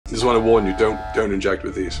Just want to warn you, don't inject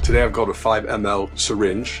with these. Today I've got a 5 ml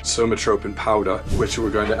syringe, Zomacton powder, which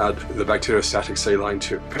we're going to add the bacteriostatic saline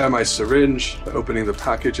to. Prepare my syringe, opening the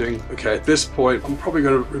packaging. Okay, at this point, I'm probably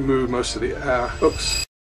going to remove most of the air. Oops.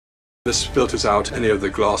 This filters out any of the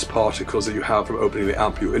glass particles that you have from opening the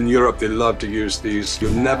ampule. In Europe, they love to use these.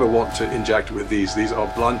 You'll never want to inject with these. These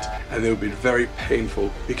are blunt and they'll be very painful.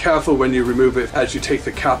 Be careful when you remove it. As you take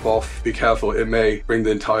the cap off, be careful. It may bring the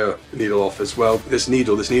entire needle off as well. This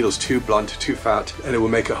needle's too blunt, too fat, and it will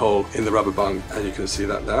make a hole in the rubber bung. And you can see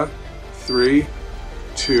that there. 3,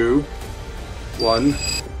 2, 1.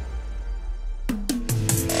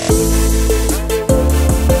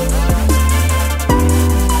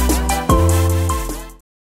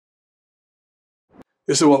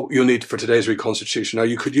 This is what you'll need for today's reconstitution. Now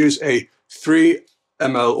you could use a 3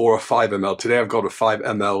 ml or a 5 ml. Today I've got a 5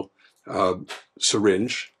 ml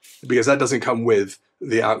syringe because that doesn't come with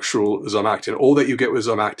the actual Zomacton. All that you get with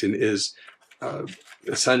Zomacton is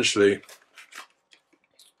essentially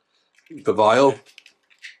the vial,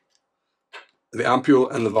 the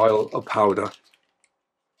ampule and the vial of powder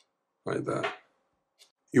right there.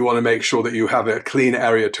 You want to make sure that you have a clean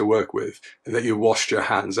area to work with and that you washed your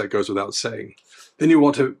hands. That goes without saying. Then you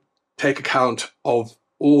want to take account of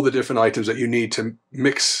all the different items that you need to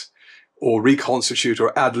mix or reconstitute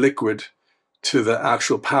or add liquid to the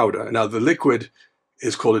actual powder. Now the liquid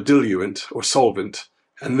is called a diluent or solvent,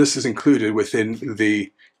 and this is included within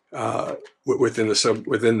the Zomacton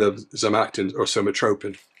or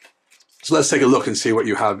somatropin. So let's take a look and see what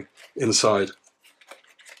you have inside.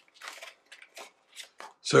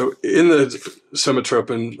 So in the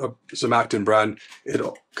somatropin Zomacton brand, it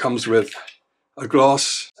comes with a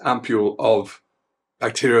glass ampule of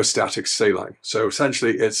bacteriostatic saline. So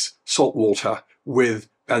essentially it's salt water with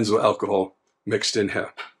benzyl alcohol mixed in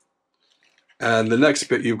here. And the next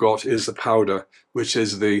bit you've got is the powder, which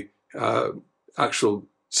is the actual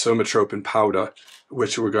somatropin powder,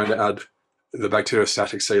 which we're going to add the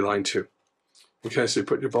bacteriostatic saline to. Okay, so you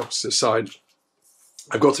put your box aside.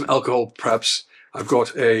 I've got some alcohol preps. I've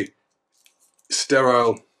got a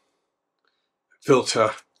sterile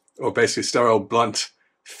filter, or basically sterile blunt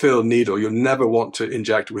fill needle. You'll never want to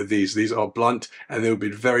inject with these. These are blunt and they'll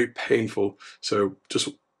be very painful. So just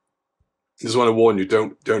want to warn you,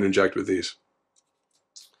 don't inject with these.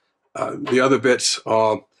 The other bits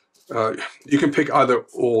are, you can pick either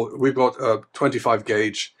or. We've got a 25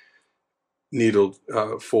 gauge needle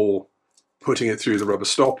for putting it through the rubber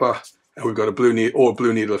stopper. And we've got a blue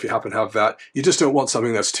needle if you happen to have that. You just don't want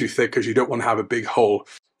something that's too thick because you don't want to have a big hole.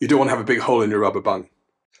 You don't want to have a big hole in your rubber bung.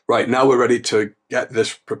 Right, now we're ready to get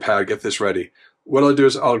this prepared, get this ready. What I'll do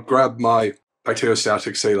is I'll grab my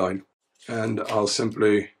bacteriostatic saline and I'll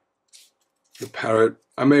simply prepare it.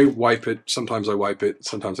 I may wipe it, sometimes I wipe it,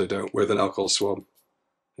 sometimes I don't, with an alcohol swab.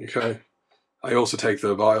 Okay, I also take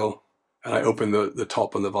the vial and I open the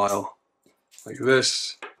top on the vial like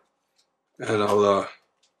this, and I'll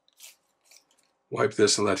wipe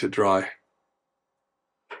this and let it dry.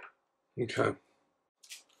 Okay,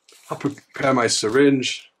 I'll prepare my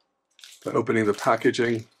syringe by opening the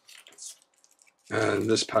packaging and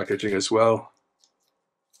this packaging as well.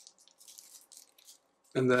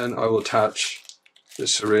 And then I will attach the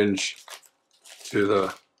syringe to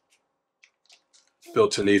the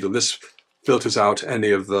filter needle. This filters out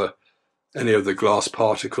any of the glass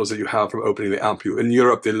particles that you have from opening the ampule. In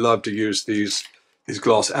Europe, they love to use these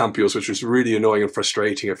glass ampules, which is really annoying and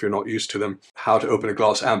frustrating if you're not used to them, how to open a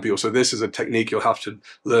glass ampule. So this is a technique you'll have to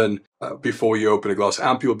learn before you open a glass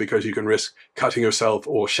ampule, because you can risk cutting yourself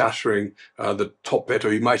or shattering the top bit,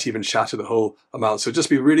 or you might even shatter the whole amount. So just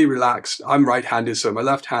be really relaxed. I'm right-handed, so my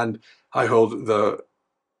left hand, I hold the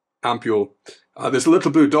ampule. There's a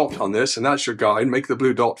little blue dot on this, and that's your guide. Make the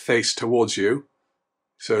blue dot face towards you.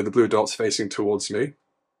 So the blue dot's facing towards me.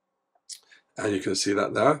 And you can see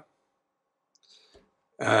that there.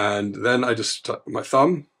 And then I just tuck my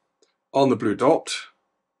thumb on the blue dot,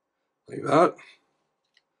 like that.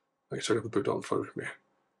 I can have the blue dot in front of me.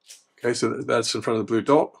 Okay, so that's in front of the blue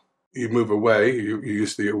dot. You move away, you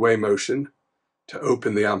use the away motion to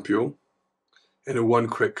open the ampule in a one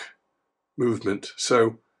quick movement.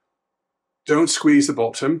 So don't squeeze the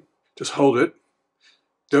bottom, just hold it.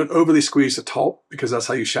 Don't overly squeeze the top, because that's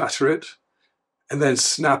how you shatter it. And then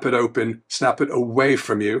snap it open, snap it away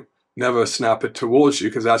from you. Never snap it towards you,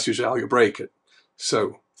 because that's usually how you break it.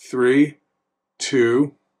 So 3,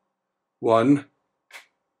 2, 1.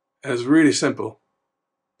 And it's really simple.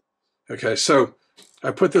 Okay, so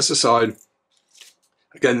I put this aside.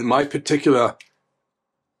 Again, my particular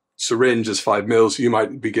syringe is 5 mils, you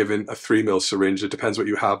might be given a 3 mil syringe. It depends what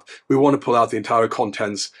you have. We want to pull out the entire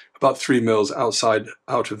contents, about 3 mils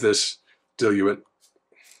out of this diluent.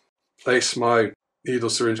 Place my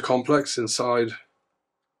needle syringe complex inside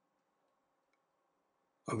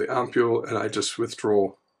of the ampule, and I just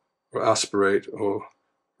withdraw or aspirate or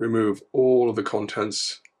remove all of the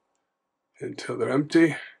contents until they're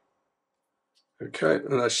empty. Okay,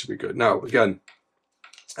 and that should be good. Now, again,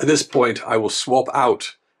 at this point, I will swap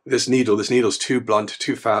out this needle. This needle is too blunt,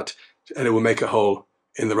 too fat, and it will make a hole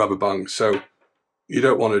in the rubber bung. So you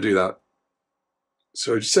don't want to do that.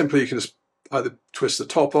 So simply, you can just either twist the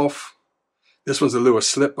top off. This one's a Lewis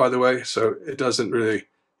slip, by the way, so it doesn't really,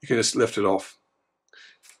 you can just lift it off.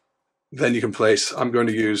 Then you can place, I'm going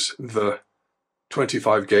to use the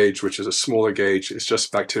 25 gauge, which is a smaller gauge. It's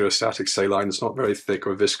just bacteriostatic saline. It's not very thick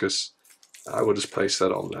or viscous. I will just place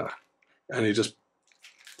that on there. And you just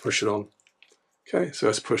push it on. Okay, so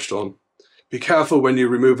it's pushed on. Be careful when you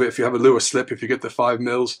remove it. If you have a Lewis slip, if you get the 5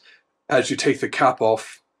 mils, as you take the cap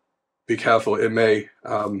off, be careful. It may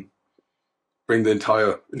bring the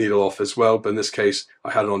entire needle off as well, but in this case,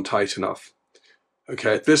 I had it on tight enough.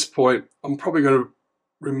 Okay, at this point, I'm probably going to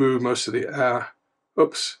remove most of the air.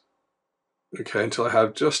 Oops. Okay, until I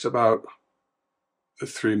have just about the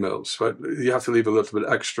 3 mils. But you have to leave a little bit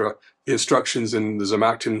extra. The instructions in the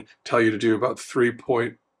Zomacton tell you to do about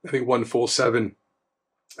 3.147,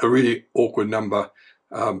 a really awkward number,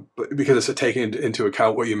 but because it's taking into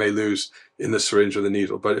account what you may lose in the syringe or the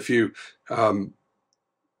needle. But if you,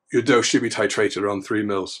 your dose should be titrated around 3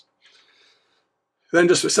 mils. Then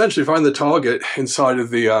just essentially find the target inside of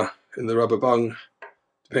the in the rubber bung.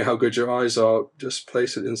 Depending how good your eyes are, just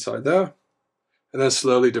place it inside there, and then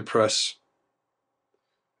slowly depress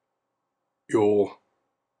your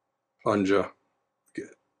plunger.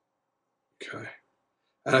 Okay.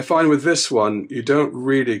 And I find with this one, you don't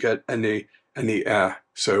really get any air,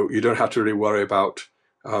 so you don't have to really worry about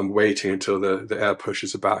waiting until the air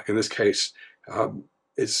pushes it back. In this case,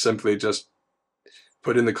 it's simply just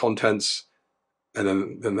put in the contents,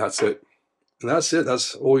 and then that's it. And that's it.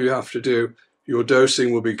 That's all you have to do. Your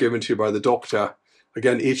dosing will be given to you by the doctor.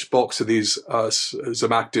 Again, each box of these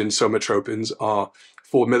Zomacton somatropins are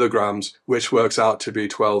 4 milligrams, which works out to be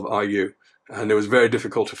 12 IU. And it was very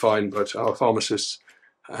difficult to find, but our pharmacists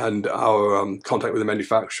and our contact with the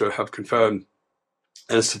manufacturer have confirmed,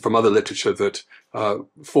 and it's from other literature, that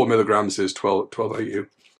 4 milligrams is 12 IU.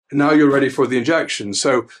 And now you're ready for the injection.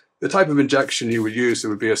 So the type of injection you would use, it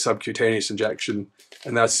would be a subcutaneous injection,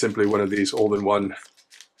 and that's simply one of these all-in-one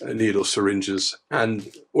needle syringes,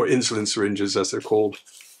 or insulin syringes as they're called.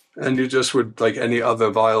 And you just would, like any other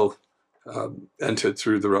vial, enter it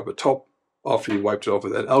through the rubber top after you wiped it off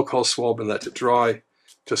with an alcohol swab and let it dry.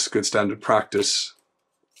 Just good standard practice.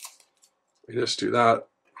 You just do that,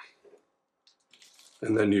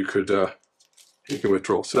 and then you can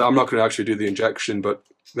withdraw. So I'm not going to actually do the injection, but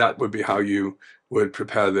that would be how you would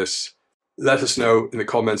prepare this. Let us know in the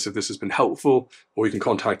comments if this has been helpful, or you can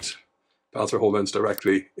contact Balthor Hormones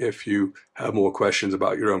directly if you have more questions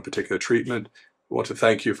about your own particular treatment. I want to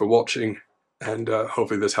thank you for watching, and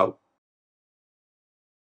hopefully this helped.